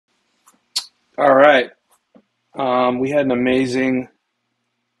All right. We had an amazing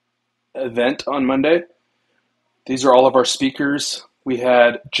event on Monday. These are all of our speakers. We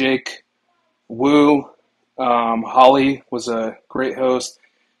had Jake Wu. Holly was a great host.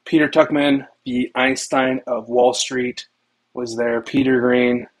 Peter Tuchman, the Einstein of Wall Street, was there. Peter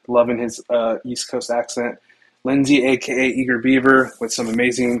Green, loving his East Coast accent. Lindsay, aka Eager Beaver, with some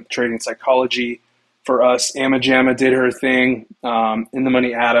amazing trading psychology for us. Amma Jamma did her thing. In the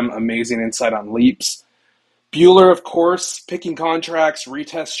Money Adam, amazing insight on leaps. Bueller, of course, picking contracts,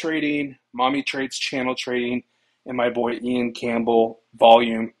 retest trading, mommy trades, channel trading, and my boy Ian Campbell,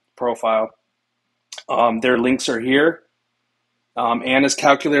 volume profile. Their links are here. Anna's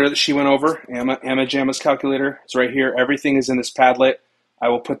calculator that she went over, Amma Jamma's calculator, is right here. Everything is in this Padlet. I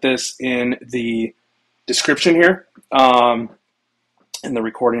will put this in the description here, and the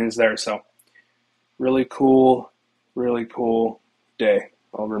recording is there. So really cool day.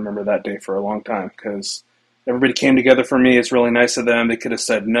 I'll remember that day for a long time because everybody came together for me. It's really nice of them. They could have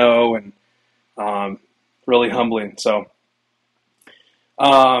said no, and really humbling. So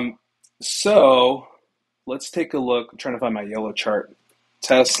let's take a look. I'm trying to find my yellow chart.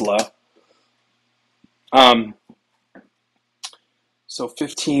 Tesla. So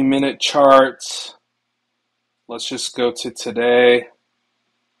 15-minute charts. Let's just go to today.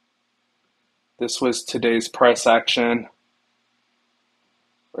 This was today's price action.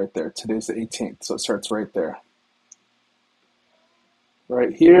 Right there. Today's the 18th, so it starts right there.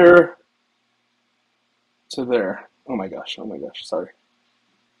 Right here to there. Oh my gosh, sorry.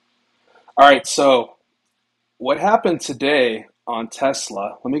 All right, so what happened today on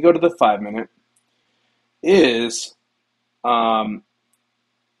Tesla, let me go to the 5-minute, is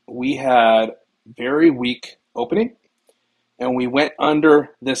we had very weak opening, and we went under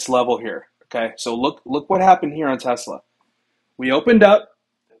this level here. Okay, so look what happened here on Tesla. We opened up,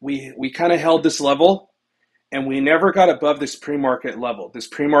 we kind of held this level, and we never got above this pre-market level, this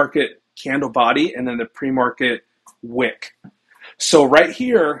pre-market candle body, and then the pre-market wick. So right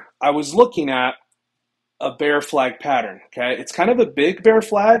here, I was looking at a bear flag pattern. Okay, it's kind of a big bear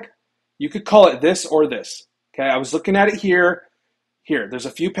flag. You could call it this or this. Okay, I was looking at it here. Here, there's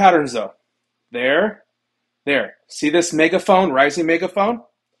a few patterns though. There. See this megaphone, rising megaphone?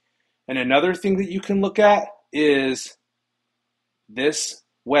 And another thing that you can look at is this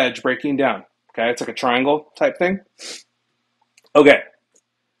wedge breaking down. Okay, it's like a triangle type thing. Okay,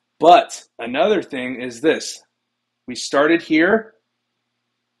 but another thing is this. We started here,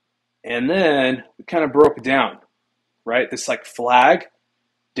 and then we kind of broke down, right? This like flag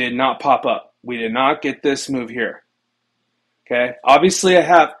did not pop up. We did not get this move here. Okay, obviously I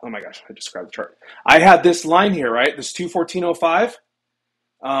have, oh my gosh, I just grabbed the chart. I had this line here, right? This 214.05.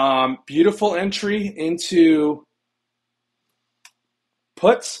 Beautiful entry into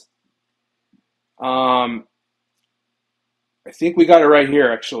puts. I think we got it right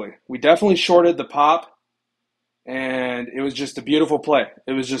here, actually. We definitely shorted the pop, and it was just a beautiful play.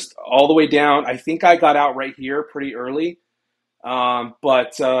 It was just all the way down. I think I got out right here pretty early,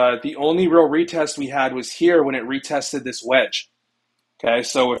 but the only real retest we had was here when it retested this wedge. Okay,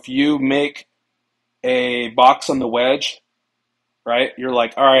 so if you make a box on the wedge, right, you're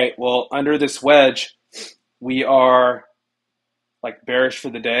like, all right, well, under this wedge, we are like bearish for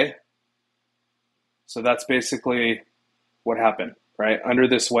the day. So that's basically what happened, right? Under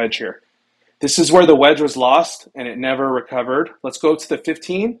this wedge here. This is where the wedge was lost and it never recovered. Let's go to the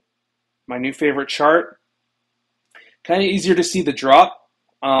 15, my new favorite chart. Kind of easier to see the drop.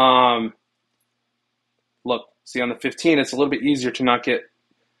 Look, see on the 15, it's a little bit easier to not get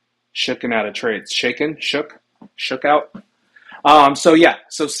shooken out of trades. Shook out. So yeah,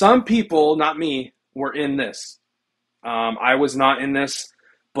 so some people, not me, were in this. I was not in this,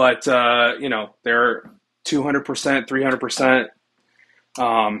 but they're 200%, 300%.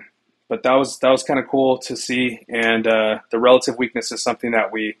 But that was kind of cool to see, and the relative weakness is something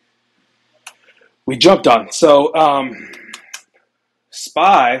that we jumped on. So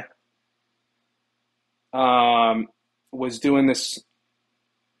SPY was doing this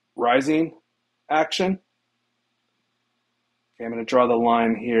rising action. Okay, I'm going to draw the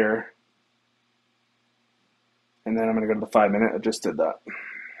line here, and then I'm going to go to the 5-minute. I just did that.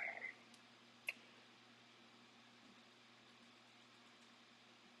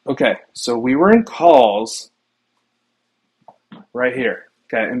 Okay, so we were in calls right here.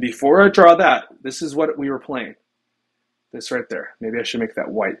 Okay, and before I draw that, this is what we were playing. This right there. Maybe I should make that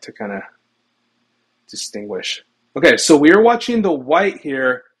white to kind of distinguish. Okay, so we were watching the white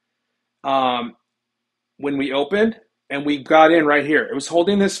here when we opened, and we got in right here. It was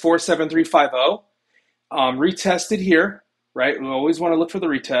holding this 47350, retested here, right? We always want to look for the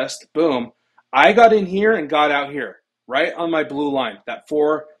retest. Boom. I got in here and got out here, right on my blue line, that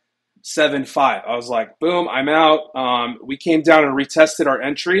 475. I was like, boom, I'm out. We came down and retested our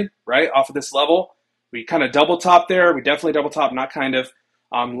entry, right, off of this level. We kind of double top there. We definitely double top, not kind of.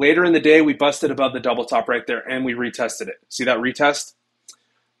 Later in the day, we busted above the double top right there, and we retested it. See that retest?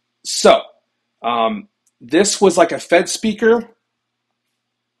 So this was like a Fed speaker.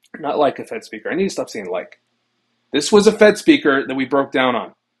 Not like a Fed speaker. I need to stop saying like. This was a Fed speaker that we broke down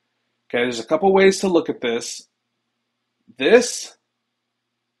on. Okay, there's a couple ways to look at this. This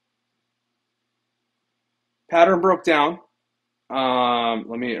pattern broke down.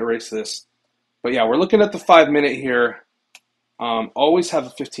 Let me erase this. But yeah, we're looking at the 5 minute here. Always have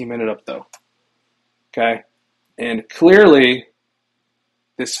a 15 minute up though. Okay, and clearly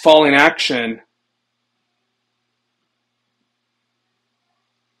this falling action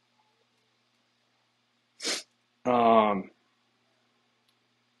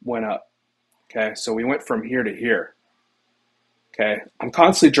went up. Okay, so we went from here to here. Okay, I'm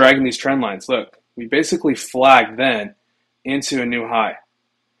constantly dragging these trend lines. Look, we basically flagged then into a new high.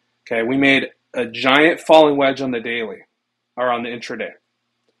 Okay, we made a giant falling wedge on the daily, or on the intraday.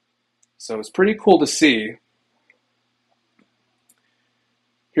 So it's pretty cool to see.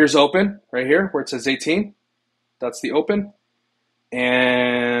 Here's open right here where it says 18. That's the open.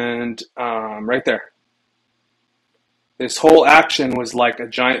 And right there. This whole action was like a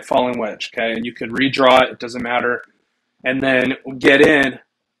giant falling wedge, okay? And you could redraw it, it doesn't matter. And then get in,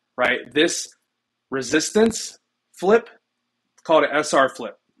 right? This resistance flip, it's called an SR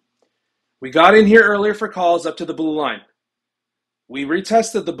flip. We got in here earlier for calls up to the blue line. We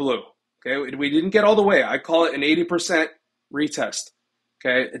retested the blue, okay? We didn't get all the way. I call it an 80% retest,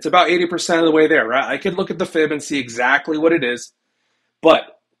 okay? It's about 80% of the way there, right? I could look at the fib and see exactly what it is,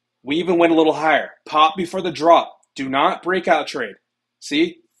 but we even went a little higher. Pop before the drop. Do not breakout trade.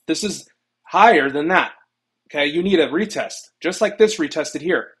 See, this is higher than that. Okay, you need a retest, just like this retested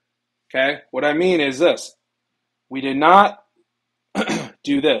here. Okay, what I mean is this. We did not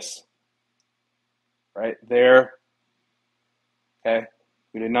do this. Right there. Okay,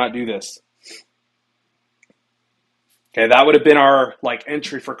 we did not do this. Okay, that would have been our like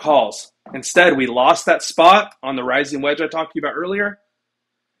entry for calls. Instead, we lost that spot on the rising wedge I talked to you about earlier.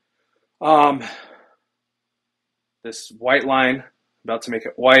 This white line, about to make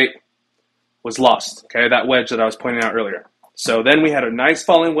it white, was lost. Okay, that wedge that I was pointing out earlier. So then we had a nice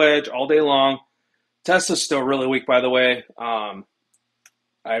falling wedge all day long. Tesla's still really weak, by the way.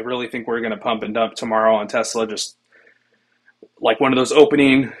 I really think we're going to pump and dump tomorrow on Tesla, just like one of those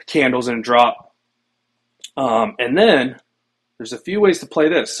opening candles and drop. And then there's a few ways to play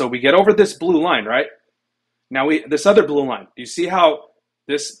this. So we get over this blue line, right? Now this other blue line. Do you see how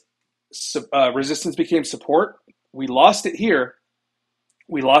this resistance became support? We lost it here.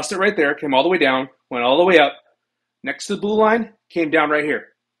 We lost it right there, came all the way down, went all the way up. Next to the blue line, came down right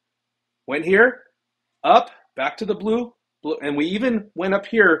here. Went here, up, back to the blue, and we even went up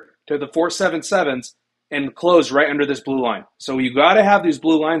here to the 477s and closed right under this blue line. So you got to have these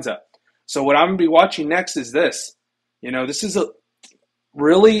blue lines up. So what I'm going to be watching next is this. You know, this is a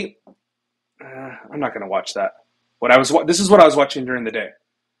really, I'm not going to watch that. This is what I was watching during the day.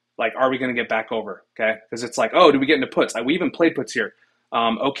 Like, are we going to get back over? Okay, because it's like, oh, do we get into puts? We even played puts here.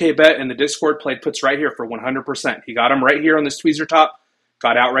 OK Bet in the Discord played puts right here for 100%. He got them right here on this tweezer top,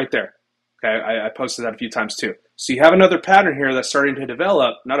 got out right there. Okay, I posted that a few times too. So you have another pattern here that's starting to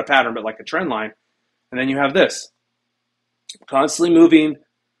develop, not a pattern, but like a trend line. And then you have this. Constantly moving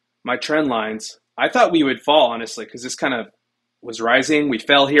my trend lines. I thought we would fall, honestly, because this kind of was rising. We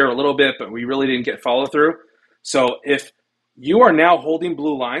fell here a little bit, but we really didn't get follow through. So if you are now holding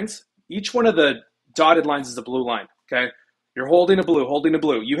blue lines, each one of the dotted lines is a blue line, okay? You're holding a blue, holding a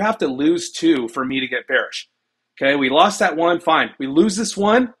blue. You have to lose two for me to get bearish. Okay, we lost that one, fine. We lose this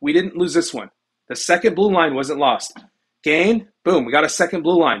one, we didn't lose this one. The second blue line wasn't lost. Gain, boom, we got a second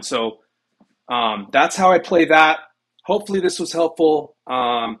blue line. So that's how I play that. Hopefully this was helpful.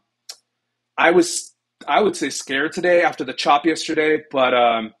 I would say scared today after the chop yesterday,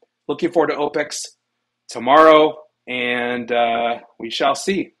 but looking forward to OPEX tomorrow, and we shall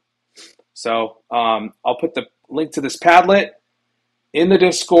see. So I'll put the link to this Padlet in the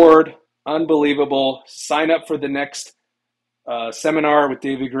Discord. Unbelievable. Sign up for the next seminar with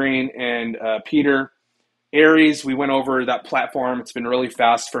David Green and Peter Aries. We went over that platform. It's been really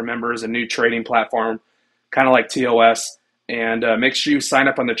fast for members, a new trading platform, kind of like TOS. And make sure you sign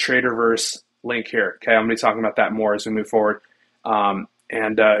up on the Traderverse link here. Okay, I'm going to be talking about that more as we move forward. And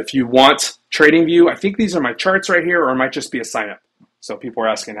if you want TradingView, I think these are my charts right here, or it might just be a sign up. So people are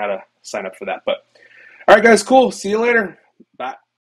asking how to sign up for that. But all right, guys, cool. See you later. Bye.